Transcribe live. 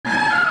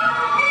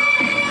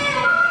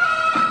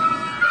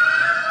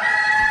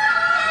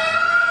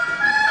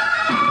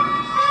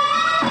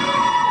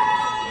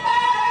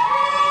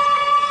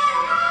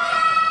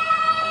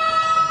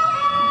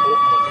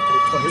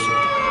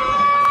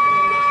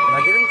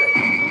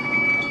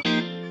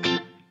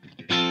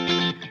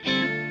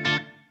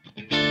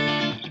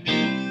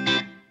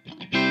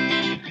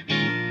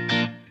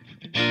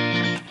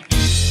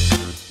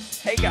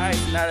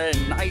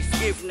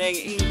evening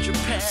in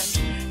Japan,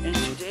 and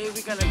today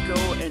we're gonna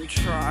go and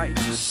try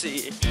to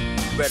see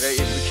whether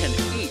if we can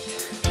eat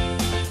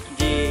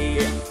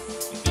the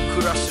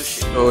Kura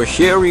Sushi. So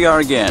here we are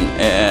again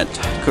at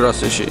Kura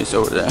Sushi. It's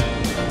over there.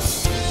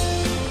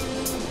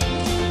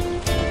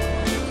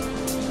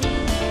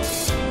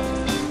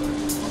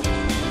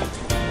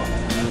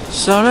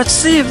 So let's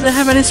see if they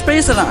have any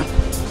space or not.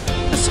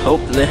 Let's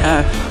hope they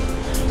have,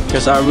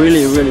 because I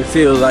really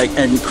feel like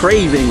and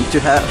craving to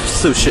have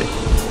sushi.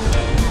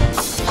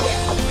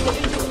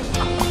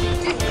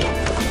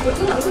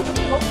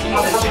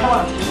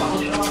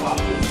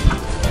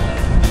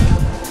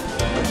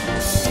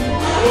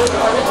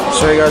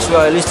 Sorry guys,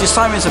 well at least this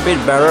time it's a bit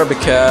better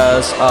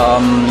because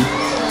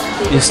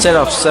instead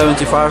of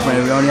 75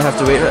 minutes we only have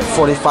to wait at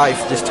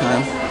 45 this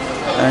time.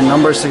 And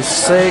number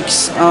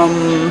 66,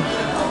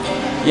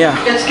 yeah.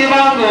 So,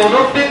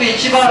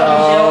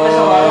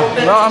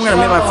 well, I'm gonna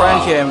meet my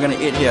friend here. I'm gonna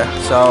eat here.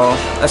 So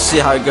let's see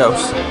how it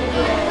goes.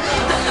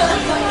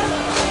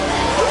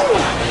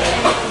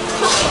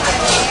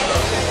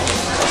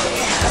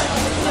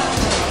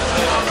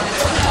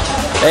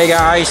 Hey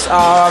guys,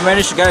 I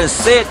managed to get a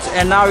sit,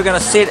 and now we're gonna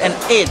sit and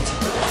eat.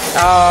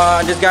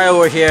 This guy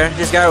over here.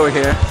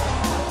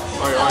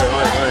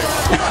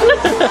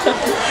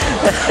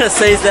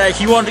 Says that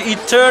he wants to eat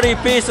 30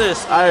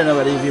 pieces. I don't know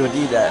whether he would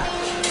eat that.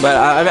 But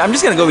I'm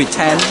just gonna go with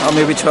 10 or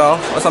maybe 12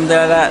 or something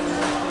like that.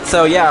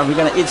 So yeah, we're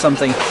gonna eat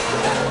something.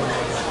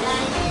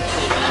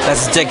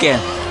 Let's check in.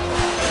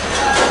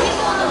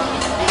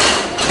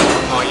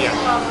 Oh yeah.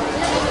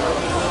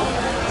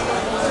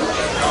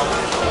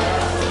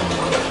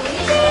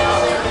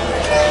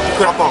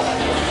 Kura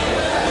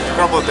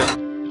Sushi.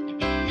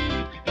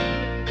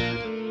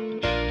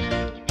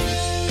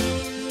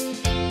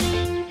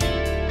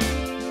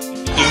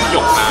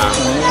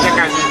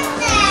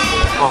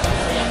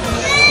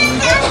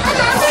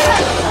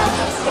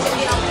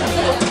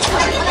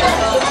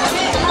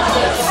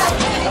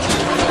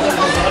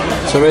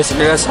 So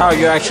basically that's how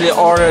you actually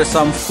order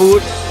some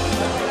food.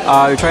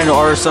 You're trying to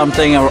order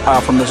something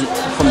from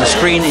the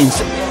screen in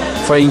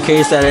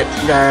case that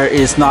there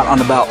is not on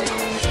the belt.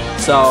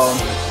 So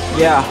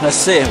yeah, let's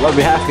see what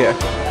we have here.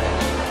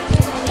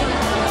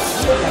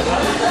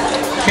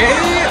 Okay,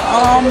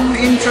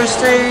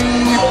 interesting.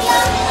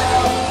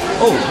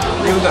 Oh,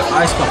 they even got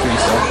iced coffee and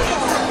stuff.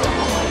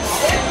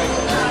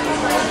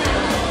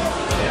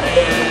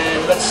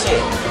 And let's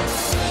see.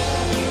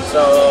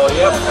 So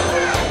yep.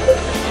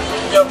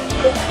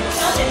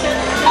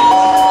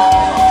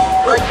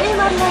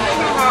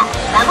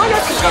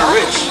 It's kind of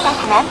rich.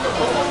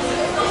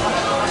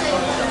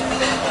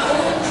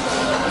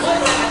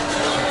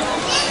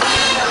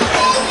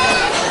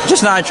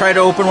 Just now I tried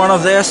to open one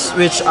of this,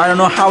 which I don't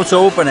know how to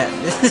open it.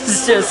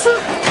 It's just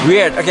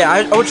weird. Okay,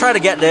 I will try to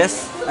get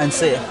this and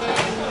see.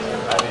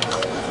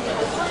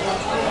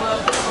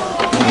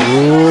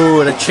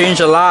 Ooh, that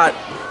changed a lot.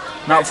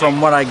 Not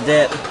from what I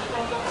did.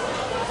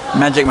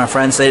 Magic, my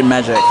friend said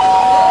magic.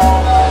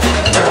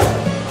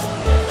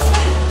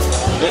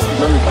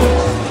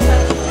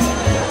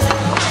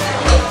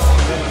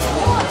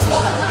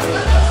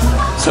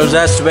 So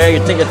that's where you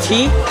take a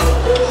tea.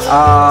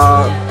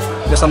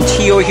 There's some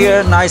tea over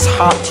here, nice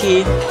hot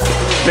tea.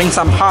 Drink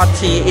some hot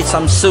tea, eat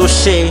some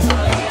sushi,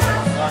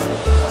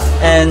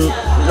 and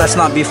let's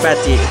not be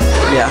fatty.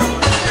 Yeah.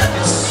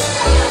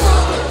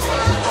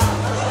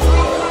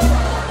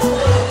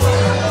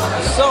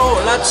 So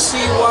let's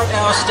see what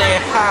else they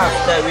have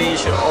that we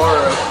should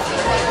order.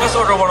 Let's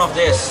order one of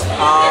this,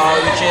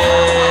 which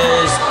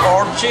is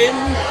origin.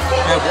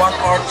 I have one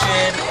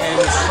origin and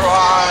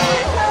try.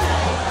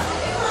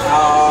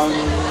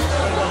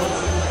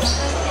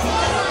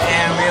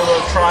 And we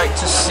will try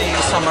to see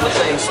some of the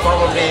things.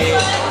 Probably.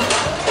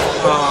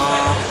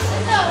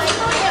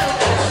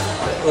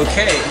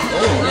 Okay.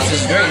 Oh, this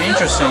is very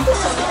interesting.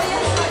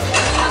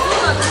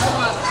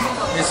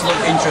 This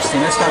looks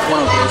interesting. Let's have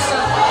one of these.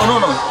 Oh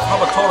no. How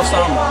about total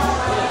salmon?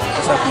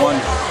 Let's have one.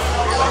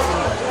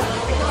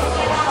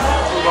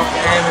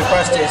 And we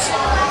press this.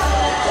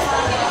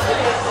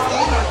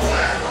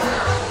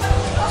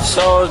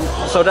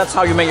 So that's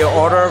how you make your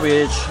order,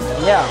 which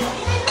yeah.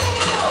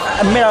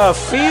 I made a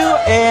few,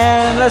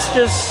 and let's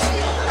just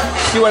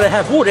see what they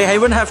have. Oh, they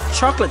even have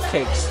chocolate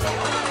cakes,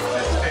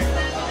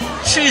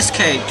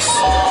 cheesecakes,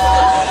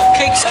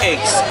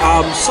 cakes,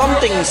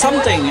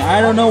 something.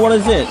 I don't know what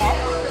is it.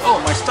 Oh,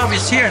 my stuff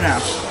is here now.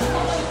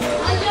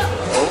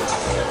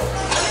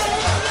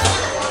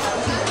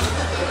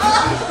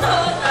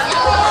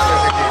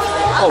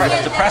 Oh, we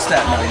have to press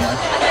that now, you know.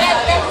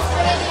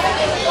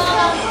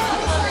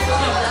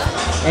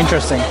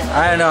 Interesting.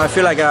 I don't know. I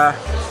feel like I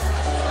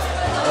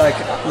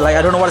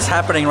don't know what is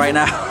happening right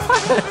now.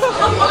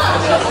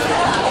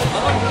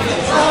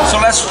 So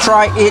let's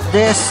try it.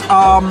 This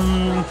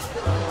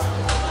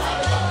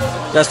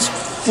that's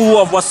full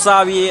of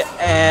wasabi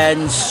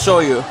and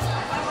shoyu.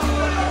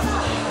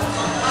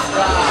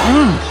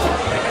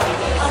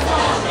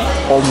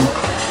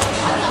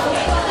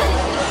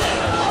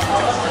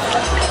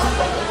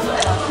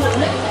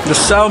 The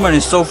salmon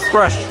is so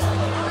fresh.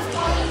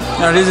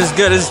 Now this is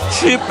good. It's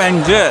cheap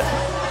and good.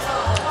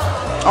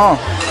 Oh.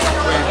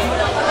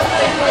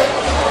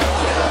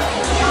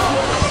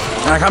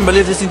 I can't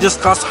believe this thing just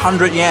cost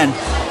 100 yen.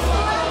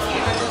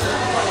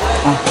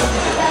 Oh.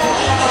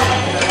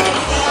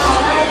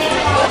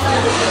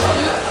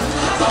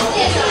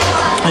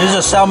 This is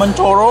a salmon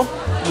toro.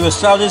 You will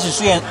sell this, you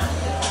see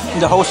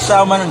the whole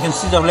salmon, and you can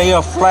see the layer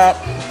of fat.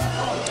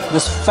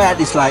 This fat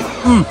is like,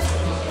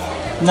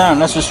 No,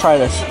 let's just try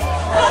this.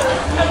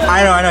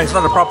 I know, it's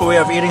not the proper way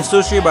of eating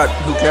sushi, but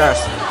who cares?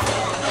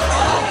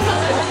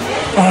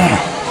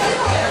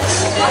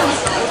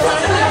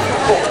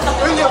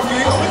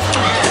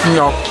 You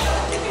know,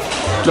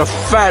 the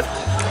fat,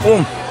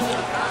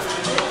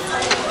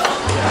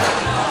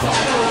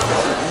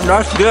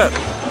 that's good.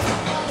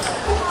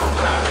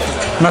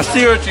 My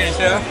sea urchin is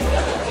here.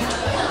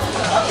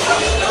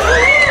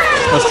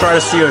 Let's try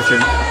the sea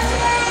urchin.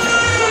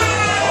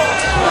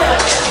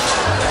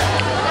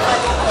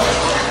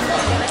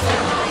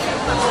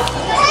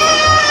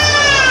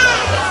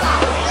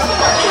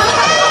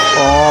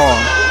 Oh,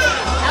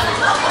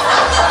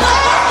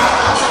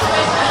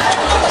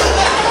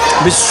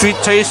 bit sweet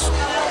taste.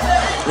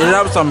 It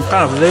has some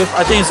kind of leaf.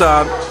 I think it's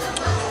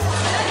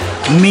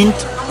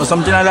mint or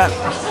something like that.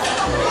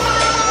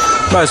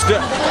 But it's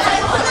good.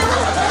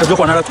 Let's go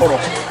for another toro.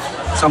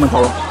 Salmon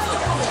toro.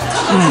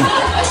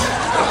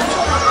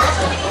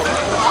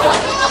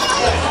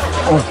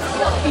 Oh.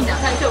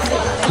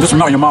 Just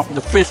melt in your mouth.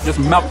 The fish just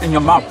melt in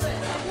your mouth.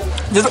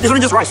 It's only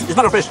just rice. It's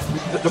not a fish.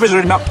 The fish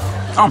already melt.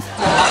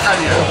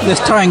 Let's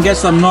try and get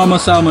some normal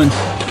salmon.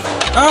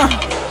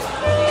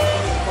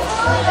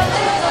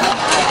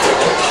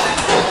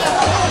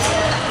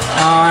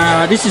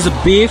 This is a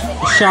beef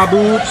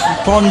shabu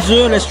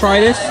ponzu. Let's try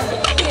this.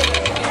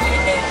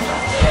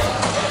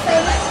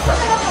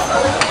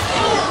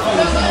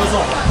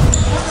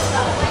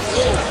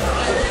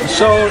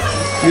 So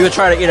we will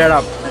try to eat it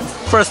up.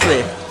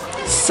 Firstly,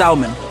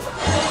 salmon.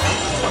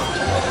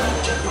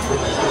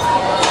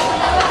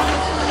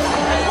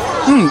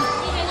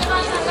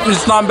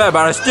 It's not bad,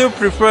 but I still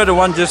prefer the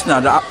one just now.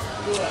 The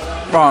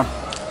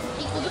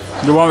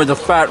one with the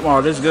fat.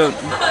 Wow, this is good.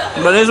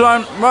 But this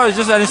one, well, it's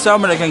just any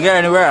salmon I can get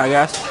anywhere, I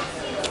guess.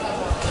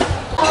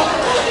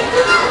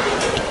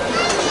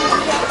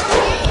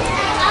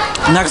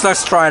 Next,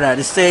 let's try that.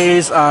 It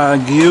says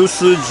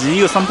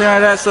gyusuji or something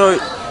like that, so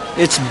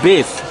it's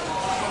beef.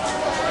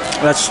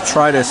 Let's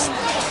try this.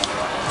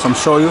 Some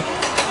shoyu.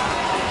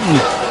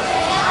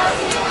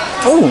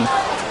 Oh!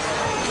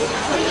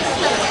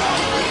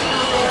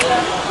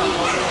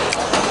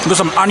 Got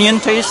some onion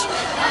taste.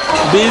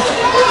 Beef.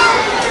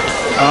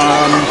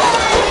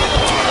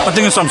 I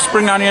think it's some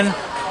spring onion.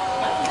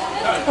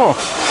 Oh,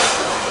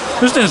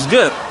 this thing is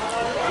good.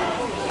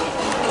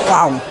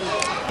 Wow.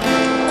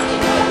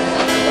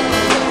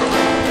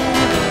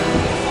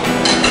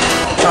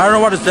 I don't know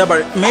what is there,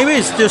 but maybe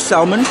it's still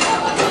salmon.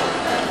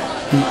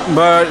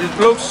 But it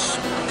looks,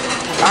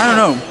 I don't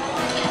know.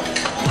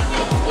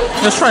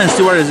 Let's try and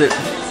see what is it.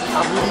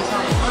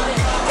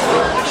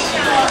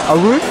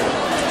 Aru?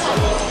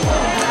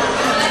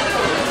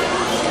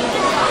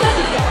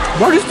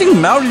 Why does this thing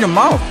melt in your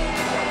mouth?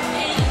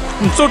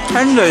 It's so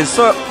tender, it's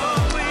like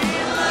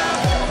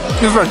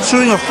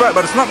chewing a fat,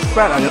 but it's not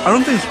fat. I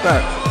don't think it's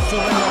fat.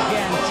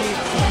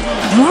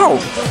 Wow,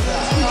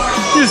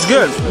 this is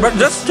good, but it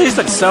does taste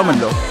like salmon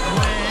though.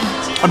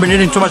 I've been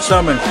eating too much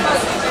salmon. What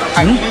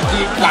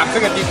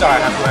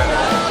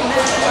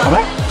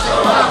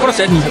is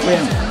that?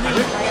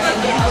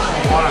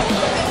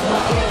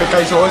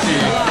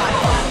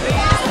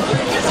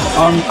 I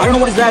don't know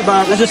what is that,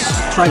 but let's just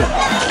try that.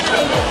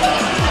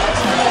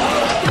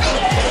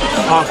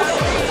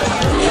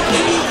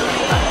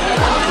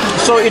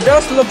 So it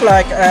does look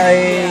like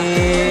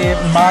a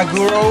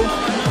maguro.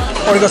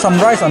 Oh, you got some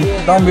rice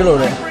down below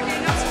there.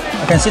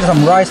 I can see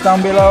some rice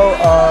down below.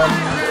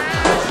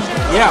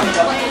 Yeah.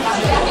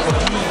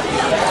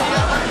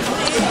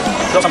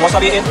 Got some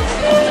wasabi in.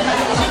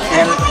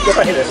 And look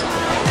at this.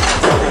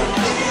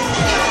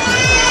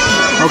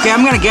 Okay,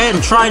 I'm gonna get it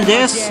and try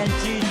this.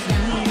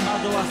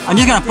 I'm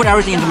just gonna put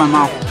everything into my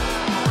mouth.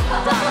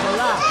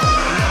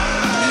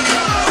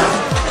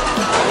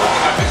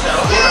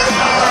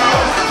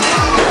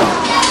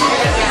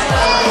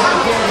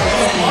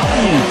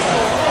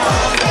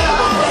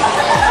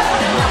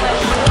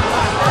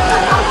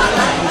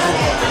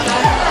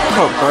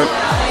 Okay.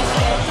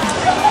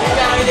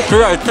 So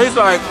yeah, it tastes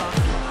like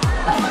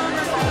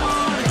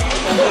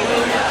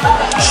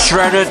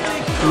shredded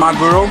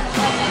maguro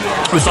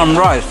with some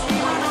rice.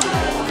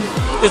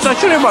 It's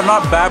actually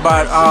not bad,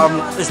 but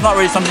it's not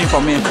really something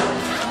for me.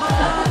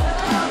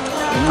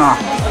 Nah.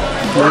 A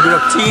little bit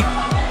of tea.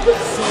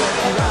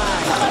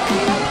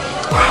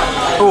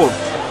 Oh,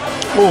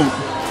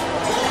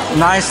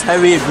 nice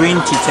heavy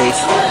green tea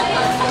taste.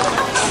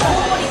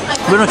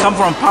 When it comes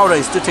from powder,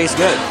 it still tastes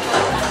good.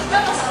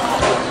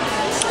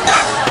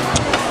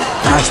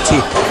 Nice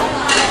tea.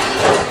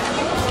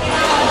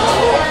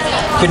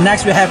 Okay,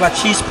 next we have a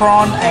cheese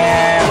prawn,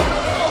 and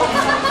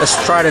let's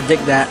try to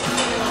dig that.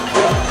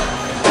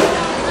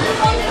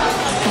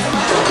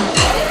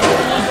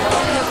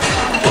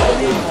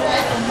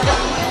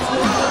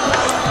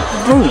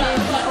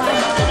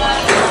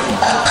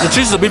 The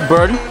cheese is a bit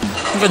burnt.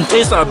 You can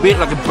taste a bit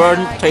like a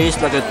burnt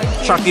taste, like a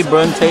chalky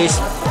burnt taste.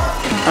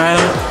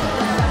 And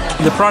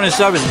the prawn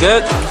itself is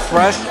good,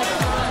 fresh,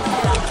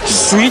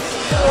 sweet.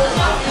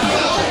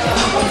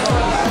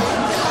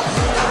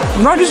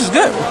 No, this is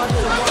good.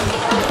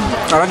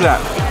 I like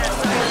that.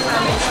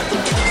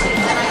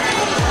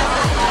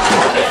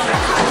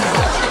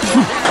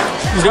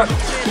 It's good.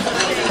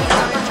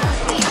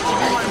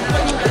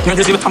 You can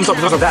just give a thumbs up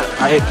because of that.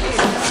 I ate.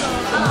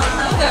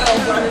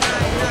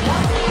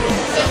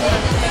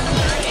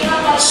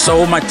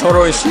 So my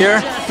total is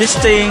here. This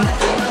thing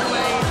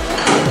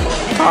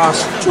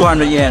costs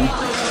 200 yen.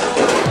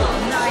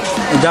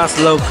 It does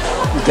look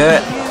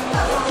good.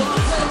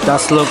 It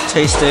does look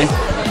tasty.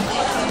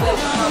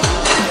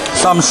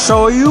 Some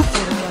shoyu.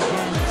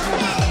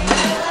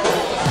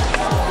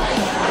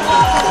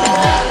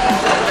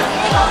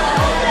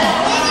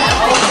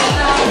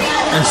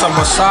 And some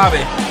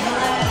wasabi.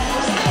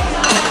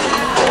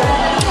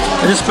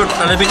 I just put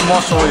a little bit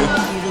more shoyu.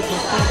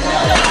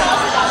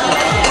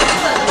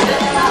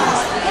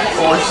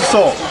 美味しそ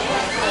う。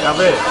や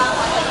べえ。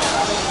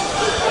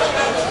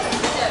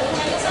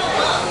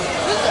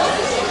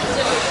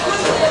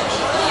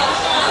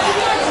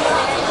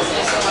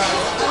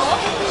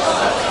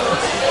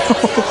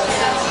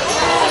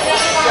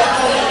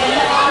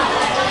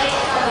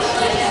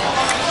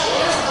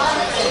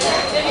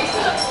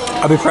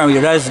I'll be frank with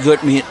you, that is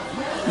good meat.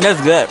 That's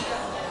good.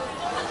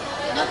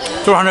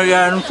 200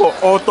 yen for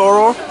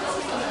Otoro.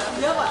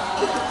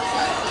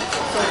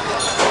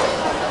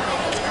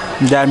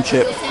 Damn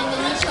cheap.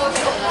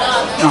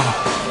 Oh.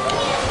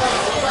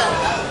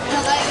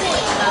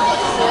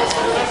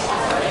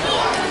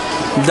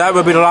 That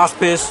will be the last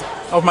piece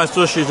of my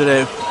sushi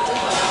today.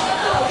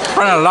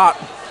 Kind of a lot,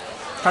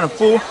 kind of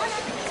full,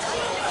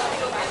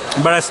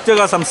 but I still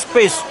got some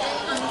space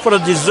for the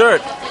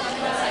dessert.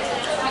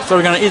 So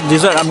we're gonna eat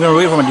dessert. I'm gonna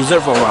wait for my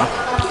dessert for a while.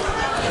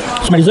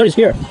 So my dessert is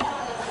here.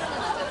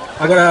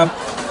 I got a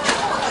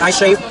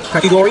ice-shaped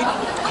kakigori,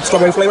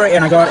 strawberry flavor,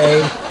 and I got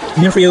a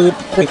milk-filled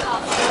cake.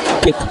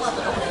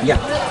 Yeah.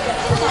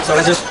 So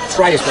let's just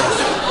try this first.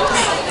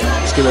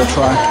 Let's give it a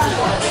try.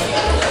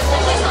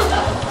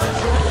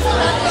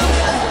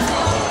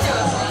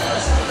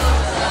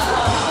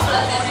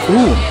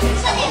 Ooh.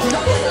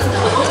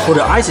 Oh,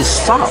 the ice is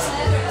soft.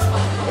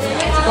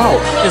 Wow.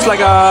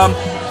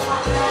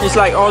 It's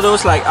like all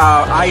those like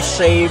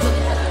ice-shaped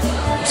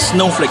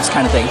snowflakes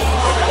kind of thing.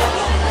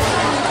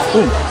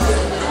 Ooh.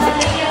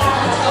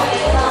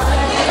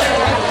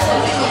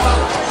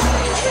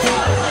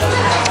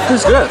 This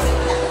is good.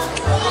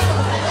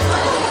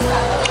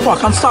 Oh, I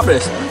can't stop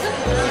this.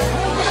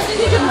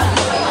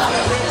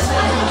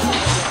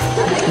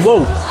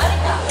 Whoa.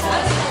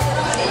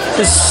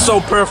 This is so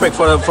perfect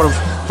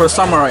for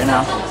summer right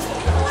now.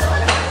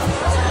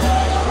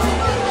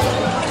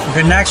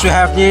 Okay, next we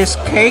have this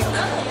cake,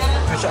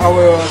 which I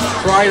will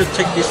try to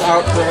take this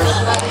out first.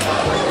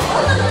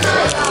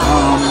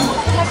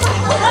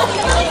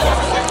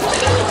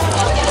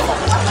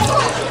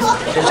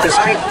 Here's this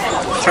side.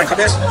 Try and cut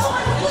this.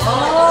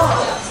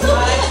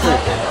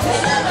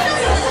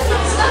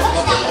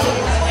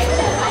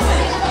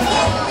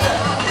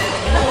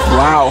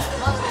 Wow.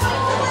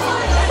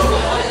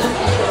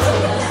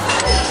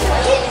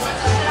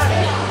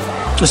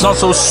 It's not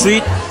so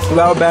sweet,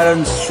 well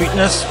balanced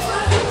sweetness.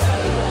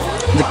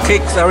 The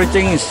cakes,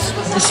 everything is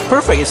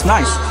perfect, it's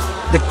nice.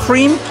 The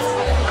cream,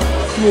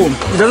 ooh,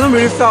 it doesn't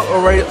really feel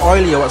already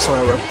oily or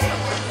whatsoever.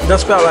 It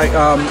does feel like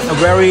a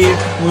very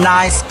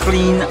nice,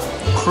 clean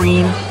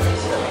cream.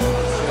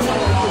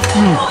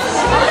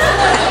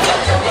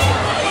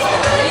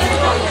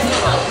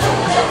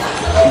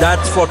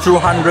 That's for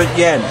 200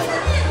 yen.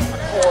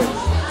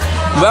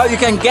 Well, you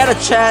can get a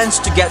chance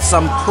to get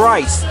some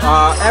prize.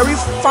 Every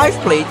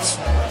 5 plates,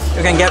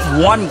 you can get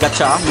 1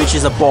 gacha, which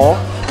is a ball.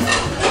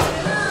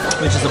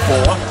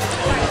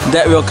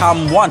 That will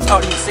come once. Oh,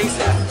 it says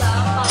that.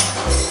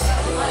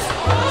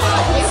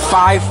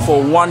 5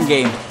 for 1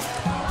 game.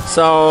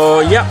 So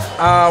yeah,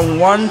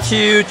 1,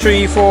 2,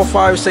 3, 4,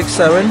 5, 6,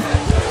 7.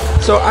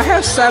 So I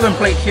have 7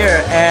 plate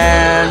here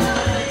and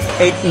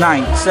 8,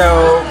 9.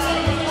 So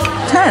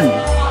 10.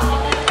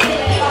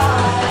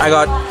 I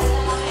got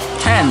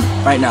 10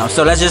 right now.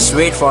 So let's just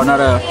wait for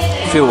another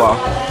few while.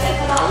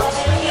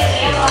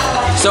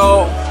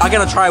 So I'm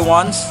gonna try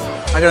once.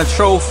 I'm gonna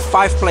throw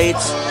 5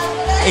 plates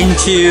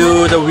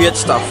into the weird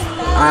stuff.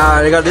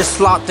 They got this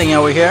slot thing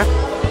over here.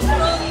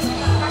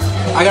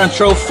 I'm gonna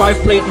throw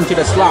 5 plates into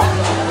the slot.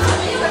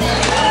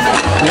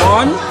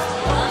 1,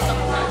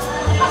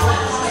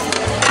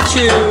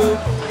 2,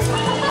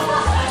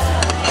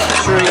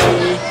 3,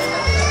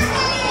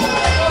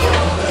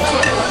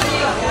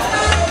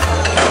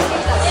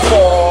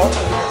 4,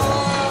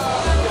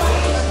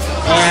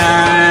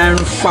 and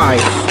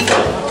 5.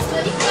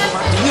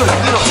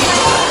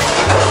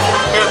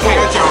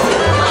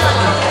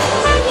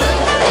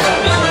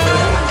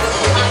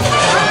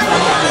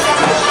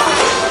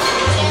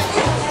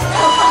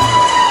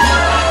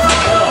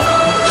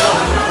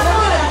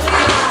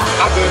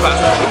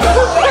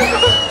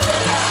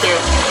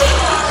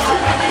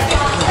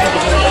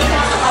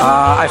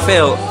 I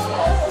failed.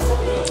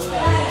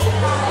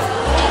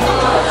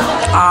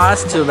 Ah,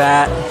 that's too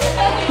bad.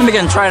 Maybe we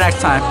can try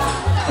next time.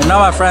 And now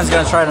my friend's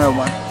gonna try another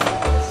one.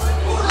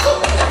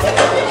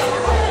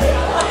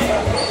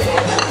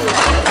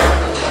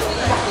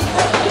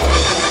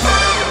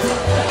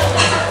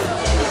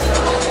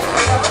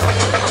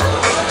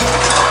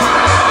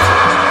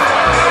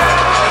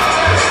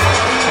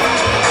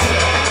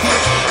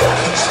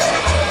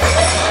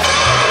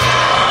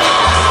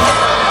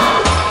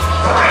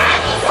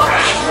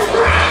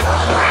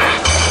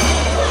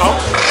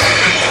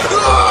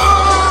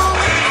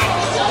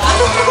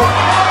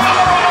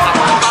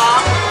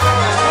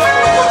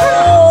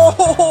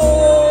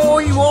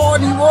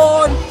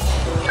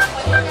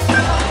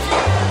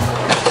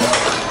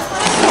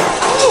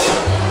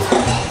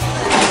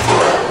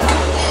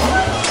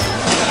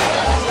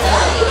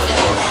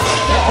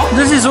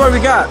 This is what we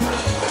got.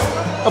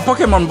 A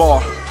Pokemon ball.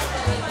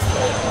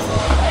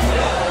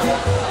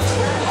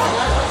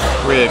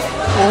 Wait.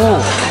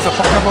 Oh, it's a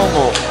Pokemon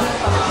ball.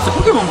 It's a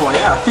Pokemon ball,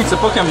 yeah. It's a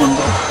Pokemon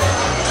ball.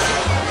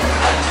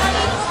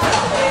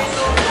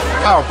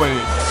 How open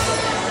it?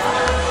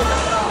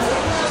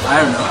 I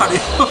don't know how do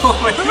you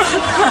open it.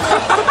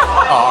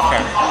 Oh,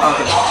 okay.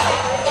 Okay.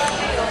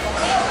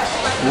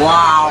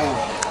 Wow.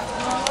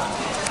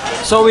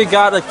 So we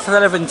got a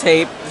telephone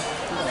tape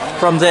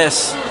from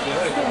this.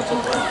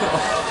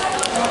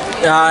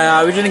 We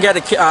didn't get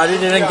the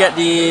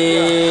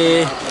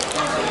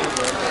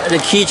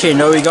keychain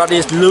though. We got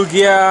this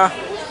Lugia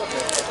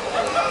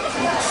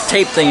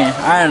tape thingy.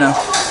 I don't know.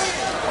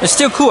 It's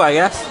still cool, I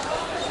guess.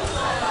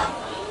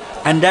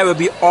 And that will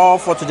be all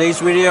for today's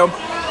video.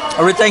 I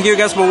really thank you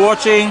guys for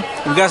watching.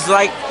 If you guys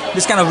like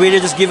this kind of video,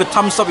 just give a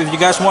thumbs up. If you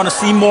guys want to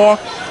see more,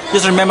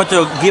 just remember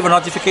to give a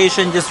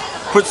notification. Just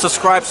put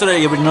subscribe so that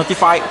you'll be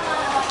notified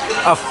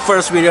of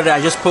first video that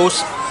I just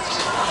post.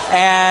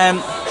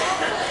 And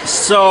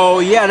so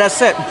yeah,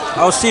 that's it.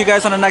 I'll see you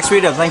guys on the next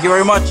video. Thank you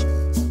very much.